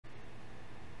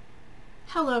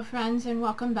Hello friends, and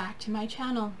welcome back to my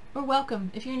channel. Or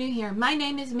welcome if you're new here. My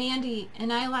name is Mandy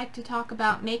and I like to talk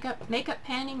about makeup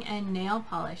panning, and nail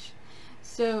polish.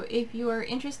 So if you are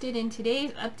interested in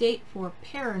today's update for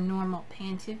Paranormal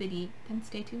Pantivity, then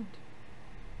stay tuned.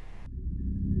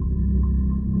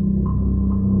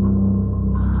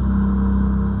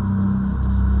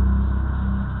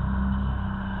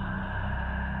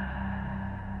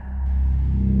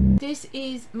 This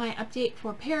is my update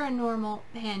for Paranormal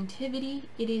Pantivity.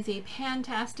 It is a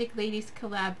fantastic ladies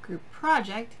collab group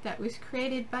project that was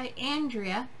created by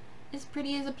Andrea, as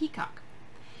pretty as a peacock.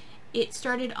 It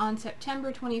started on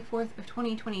September 24th of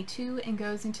 2022 and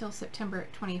goes until September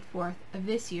 24th of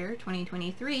this year,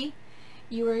 2023.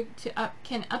 You are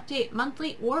can update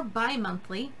monthly or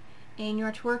bi-monthly, and you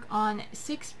are to work on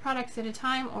 6 products at a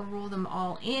time or roll them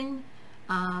all in.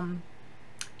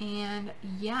 And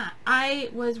yeah, I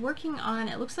was working on,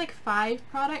 it looks like 5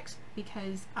 products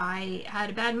because I had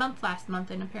a bad month last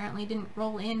month and apparently didn't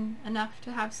roll in enough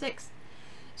to have 6.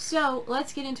 So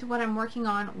let's get into what I'm working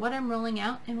on, what I'm rolling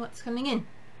out, and what's coming in.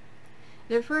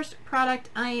 The first product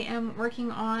I am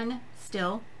working on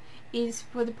still is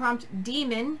for the prompt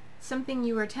Demon, something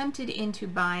you were tempted into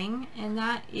buying, and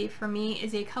that for me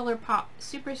is a ColourPop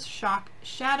Super Shock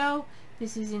Shadow.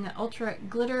 This is in the Ultra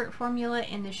Glitter formula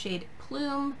in the shade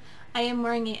Plume. I am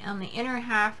wearing it on the inner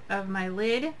half of my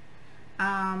lid.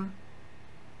 I'd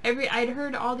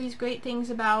heard all these great things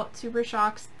about Super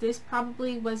Shocks. This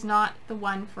probably was not the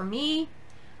one for me.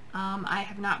 I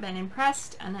have not been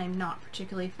impressed, and I'm not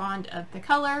particularly fond of the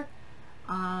color.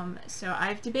 So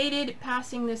I've debated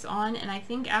passing this on, and I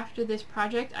think after this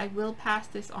project I will pass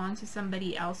this on to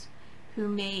somebody else who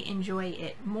may enjoy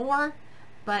it more.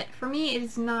 But for me, it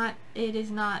is not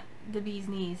the bee's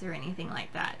knees or anything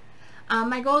like that.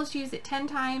 My goal is to use it 10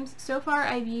 times. So far,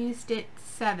 I've used it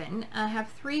 7. I have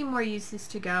 3 more uses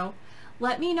to go.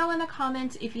 Let me know in the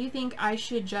comments if you think I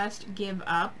should just give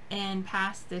up and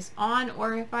pass this on,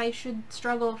 or if I should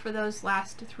struggle for those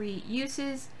last 3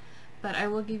 uses. But I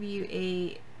will give you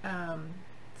a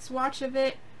swatch of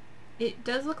it. It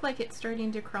does look like it's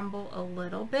starting to crumble a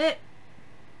little bit.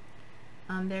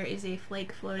 There is a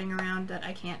flake floating around that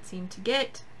I can't seem to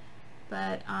get.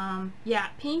 But yeah,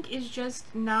 pink is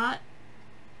just not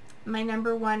my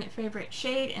 #1 favorite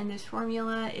shade, and this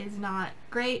formula is not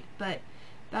great, but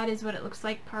that is what it looks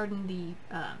like. Pardon the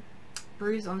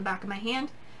bruise on the back of my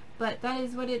hand, but that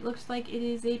is what it looks like. It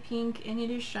is a pink, and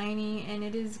it is shiny, and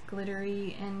it is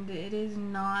glittery, and it is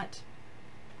not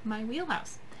my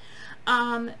wheelhouse.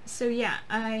 So yeah,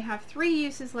 I have 3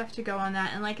 uses left to go on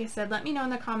that, and like I said, let me know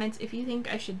in the comments if you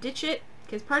think I should ditch it,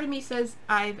 because part of me says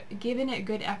I've given it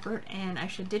good effort and I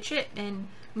should ditch it and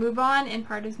move on, and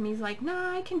part of me is like,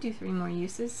 nah, I can do 3 more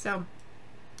uses. So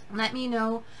let me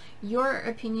know your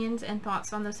opinions and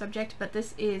thoughts on the subject. But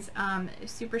this is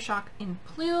Super Shock in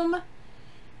Plume,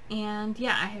 and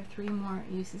yeah, I have 3 more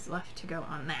uses left to go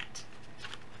on that,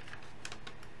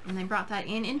 and I brought that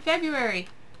in February.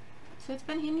 So it's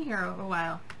been in here a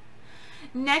while.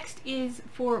 Next is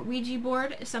for Ouija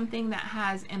board, something that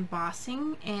has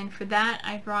embossing, and for that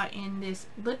I brought in this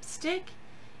lipstick.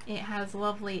 It has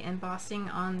lovely embossing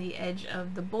on the edge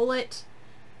of the bullet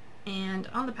and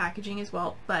on the packaging as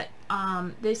well. But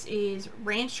this is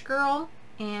Ranch Girl,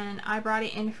 and I brought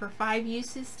it in for 5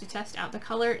 uses to test out the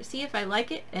color, see if I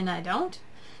like it, and I don't.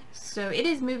 So it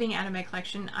is moving out of my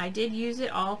collection. I did use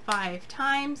it all 5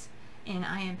 times. And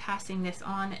I am passing this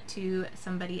on to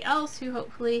somebody else who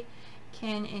hopefully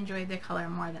can enjoy the color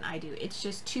more than I do. It's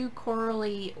just too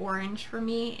corally orange for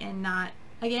me, and not,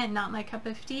 again, not my cup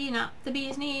of tea, not the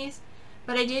bee's knees.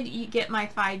 But I did get my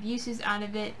 5 uses out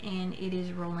of it, and it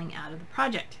is rolling out of the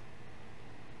project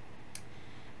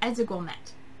as a goal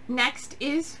met. Next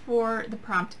is for the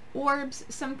prompt Orbs,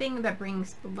 something that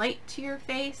brings light to your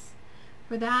face.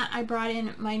 For that, I brought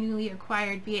in my newly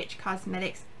acquired BH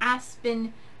Cosmetics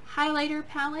Aspen highlighter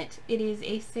palette. It is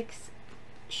a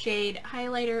 6-shade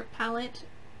highlighter palette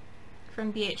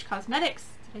from BH Cosmetics.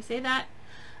 Did I say that?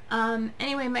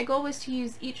 Anyway, my goal was to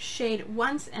use each shade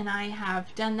once, and I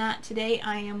have done that. Today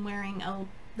I am wearing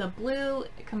the blue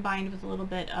combined with a little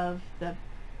bit of the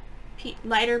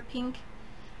lighter pink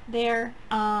there.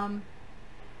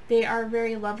 They are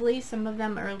very lovely. Some of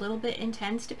them are a little bit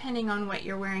intense depending on what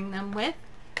you're wearing them with,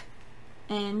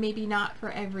 and maybe not for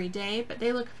every day, but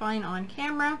they look fine on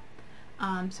camera.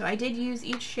 So I did use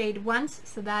each shade once,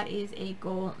 so that is a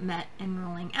goal met and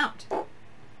rolling out.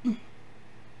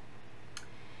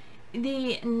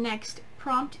 The next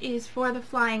prompt is for the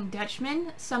Flying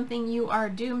Dutchman, something you are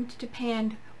doomed to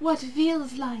pan what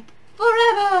feels like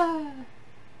forever.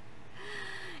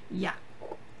 Yeah.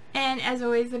 And as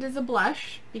always, it is a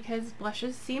blush, because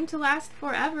blushes seem to last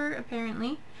forever,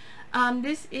 apparently.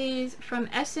 This is from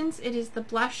Essence. It is the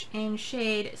blush in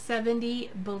shade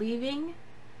 70 Believing.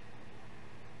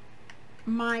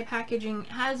 My packaging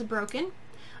has broken,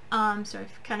 so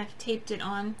I've kind of taped it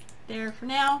on there for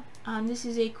now. This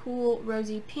is a cool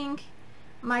rosy pink.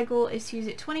 My goal is to use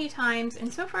it 20 times,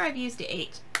 and so far I've used it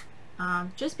 8.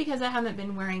 Just because I haven't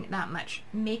been wearing that much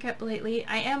makeup lately.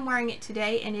 I am wearing it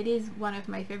today, and it is one of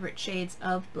my favorite shades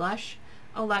of blush.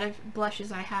 A lot of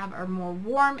blushes I have are more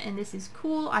warm, and this is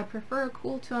cool. I prefer a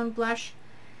cool tone blush.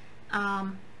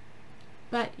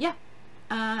 But yeah,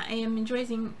 I am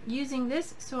enjoying using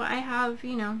this, so I have,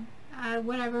 you know,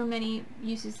 whatever many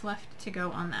uses left to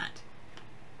go on that.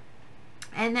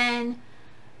 And then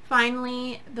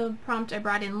finally, the prompt I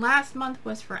brought in last month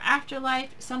was for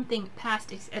Afterlife, something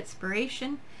past its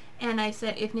expiration, and I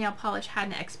said if nail polish had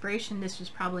an expiration, this was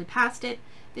probably past it.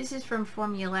 This is from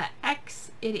Formula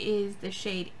X. It is the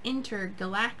shade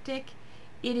Intergalactic.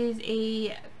 It is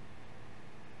a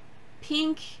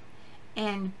pink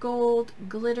and gold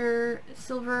glitter,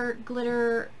 silver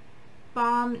glitter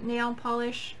bomb nail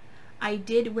polish. I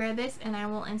did wear this, and I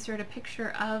will insert a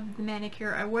picture of the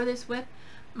manicure I wore this with.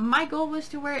 My goal was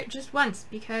to wear it just once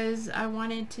because I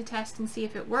wanted to test and see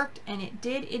if it worked, and it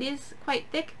did. It is quite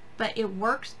thick, but it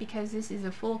works because this is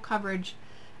a full coverage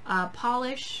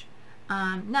polish,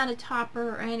 not a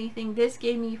topper or anything. This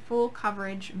gave me full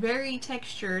coverage, very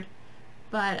textured,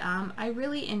 but I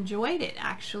really enjoyed it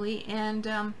actually,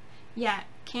 and yeah,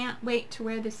 can't wait to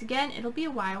wear this again. It'll be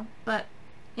a while, but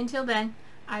until then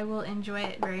I will enjoy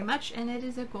it very much, and it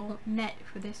is a goal met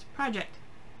for this project.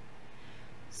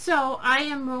 So I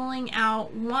am rolling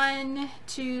out 1,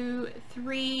 2,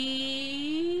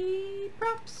 3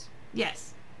 props.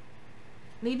 Yes.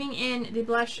 Leaving in the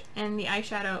blush and the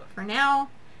eyeshadow for now.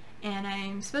 And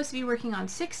I'm supposed to be working on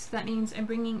 6. That means I'm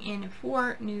bringing in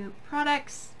 4 new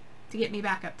products to get me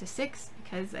back up to 6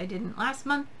 because I didn't last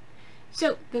month.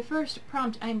 So the first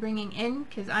prompt I'm bringing in,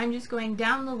 because I'm just going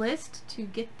down the list to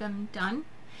get them done,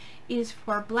 is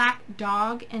for Black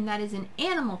Dog, and that is an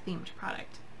animal themed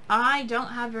product. I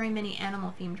don't have very many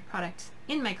animal themed products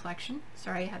in my collection.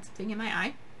 Sorry, I had something in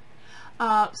my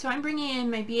eye. So I'm bringing in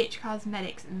my BH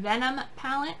Cosmetics Venom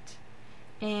palette,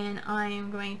 and I'm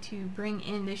going to bring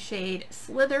in the shade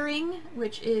Slithering,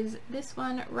 which is this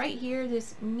one right here,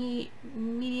 this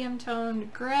medium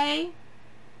toned gray.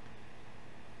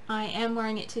 I am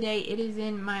wearing it today. It is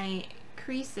in my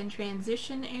crease and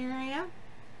transition area.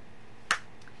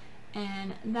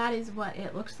 And that is what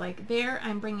it looks like there.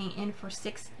 I'm bringing in for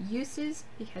 6 uses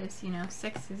because, you know,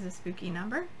 6 is a spooky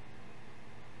number.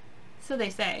 So they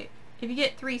say. If you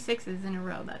get 3 6s in a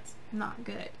row, that's not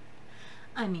good.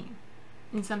 I mean,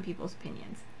 in some people's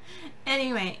opinions.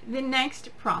 Anyway, the next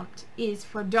prompt is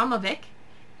for Domovic,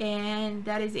 and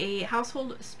that is a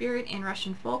household spirit in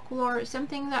Russian folklore,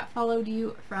 something that followed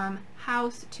you from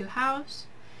house to house.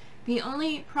 The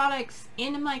only products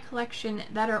in my collection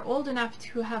that are old enough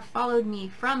to have followed me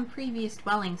from previous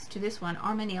dwellings to this one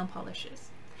are my nail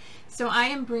polishes. So I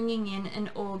am bringing in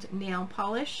an old nail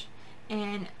polish,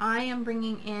 and I am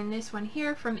bringing in this one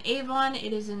here from Avon.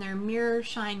 It is in their Mirror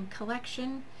Shine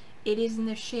collection. It is in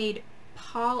the shade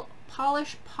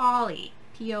Polish Poly,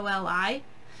 P-O-L-I.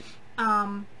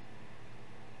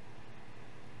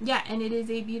 Yeah, and it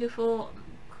is a beautiful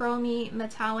chromy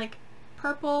metallic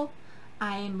purple.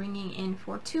 I am bringing in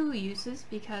for 2 uses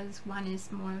because 1 is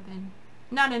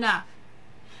not enough.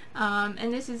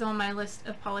 And this is on my list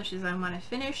of polishes I want to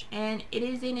finish, and it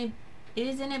is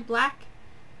in a black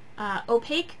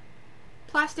opaque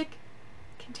plastic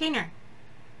container.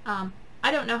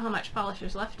 I don't know how much polish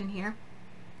is left in here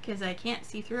because I can't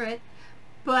see through it,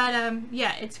 but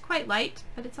yeah, it's quite light,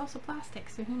 but it's also plastic,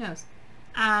 so who knows.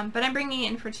 But I'm bringing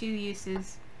it in for 2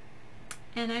 uses,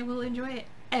 and I will enjoy it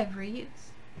every use.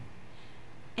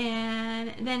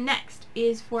 And then next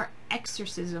is for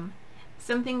Exorcism,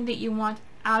 something that you want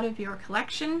out of your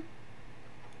collection.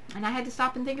 And I had to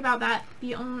stop and think about that.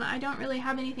 I don't really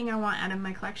have anything I want out of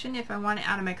my collection. If I want it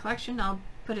out of my collection, I'll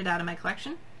put it out of my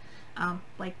collection,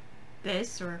 like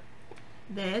this or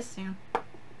this, you know.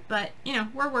 But you know,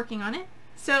 we're working on it.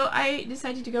 So I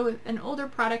decided to go with an older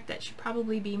product that should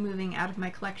probably be moving out of my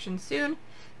collection soon.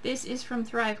 This is from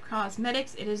Thrive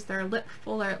Cosmetics. It is their Lip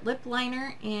Fuller Lip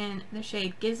Liner in the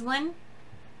shade Gislin.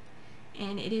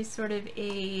 And it is sort of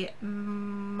a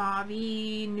mauve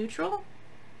neutral.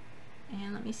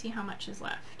 And let me see how much is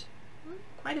left.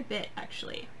 Quite a bit,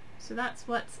 actually. So that's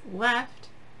what's left.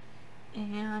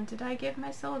 And did I give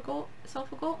myself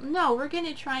a goal? No, we're going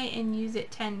to try and use it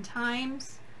 10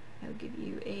 times. I'll give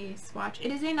you a swatch.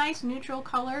 It is a nice neutral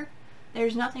color.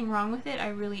 There's nothing wrong with it. I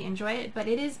really enjoy it, but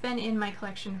it has been in my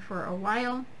collection for a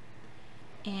while,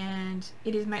 and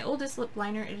it is my oldest lip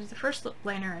liner. It is the first lip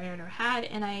liner I ever had,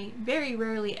 and I very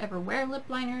rarely ever wear lip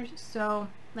liners, so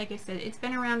like I said, it's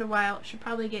been around a while. Should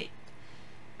probably get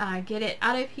it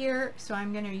out of here, so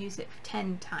I'm going to use it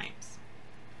 10 times.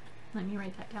 Let me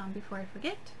write that down before I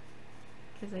forget,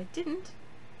 because I didn't.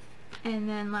 And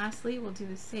then lastly, we'll do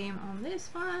the same on this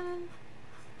one.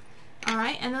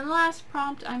 Alright, and then the last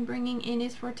prompt I'm bringing in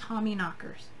is for Tommy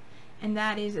Knockers. And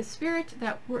that is a spirit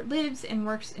that lives and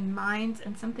works in mines,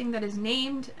 and something that is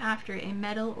named after a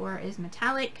metal or is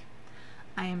metallic.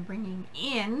 I am bringing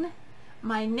in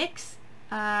my NYX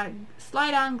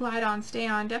Slide On, Glide On, Stay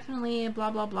On, Definitely Blah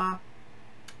Blah Blah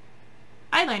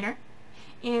eyeliner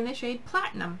in the shade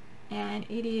Platinum. And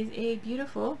it is a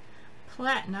beautiful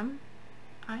platinum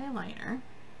eyeliner.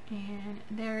 And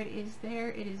there it is there.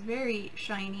 It is very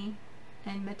shiny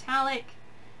and metallic.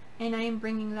 And I am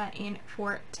bringing that in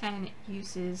for 10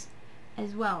 uses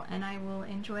as well, and I will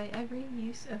enjoy every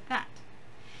use of that.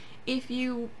 If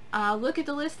you look at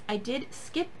the list, I did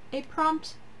skip a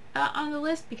prompt on the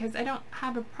list because I don't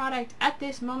have a product at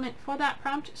this moment for that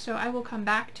prompt, so I will come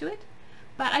back to it.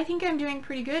 But I think I'm doing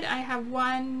pretty good. I have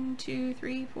 1, 2,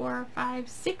 3, 4, 5,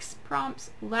 6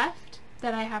 prompts left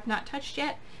that I have not touched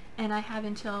yet, and I have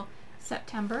until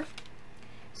September.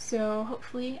 So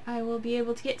hopefully I will be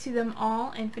able to get to them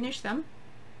all and finish them.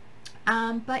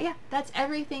 But yeah, that's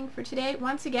everything for today.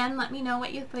 Once again, let me know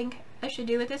what you think I should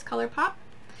do with this color pop.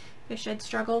 If I should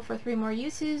struggle for 3 more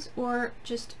uses or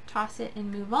just toss it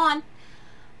and move on.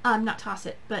 Not toss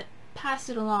it, but pass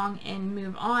it along and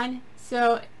move on.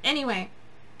 So anyway,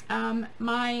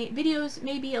 my videos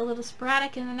may be a little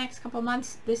sporadic in the next couple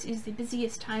months. This is the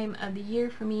busiest time of the year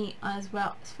for me as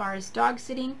well as far as dog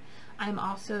sitting. I'm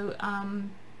also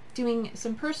doing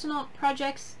some personal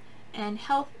projects and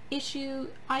health issue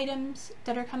items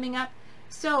that are coming up.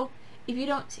 So if you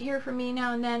don't hear from me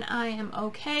now and then, I am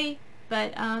okay,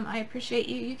 but I appreciate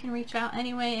you. You can reach out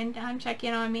anyway and check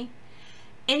in on me.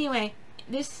 Anyway,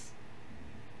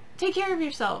 take care of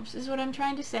yourselves is what I'm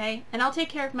trying to say, and I'll take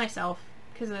care of myself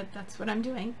because that's what I'm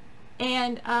doing.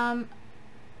 And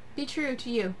be true to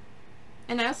you.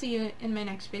 And I'll see you in my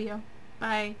next video.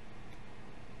 Bye.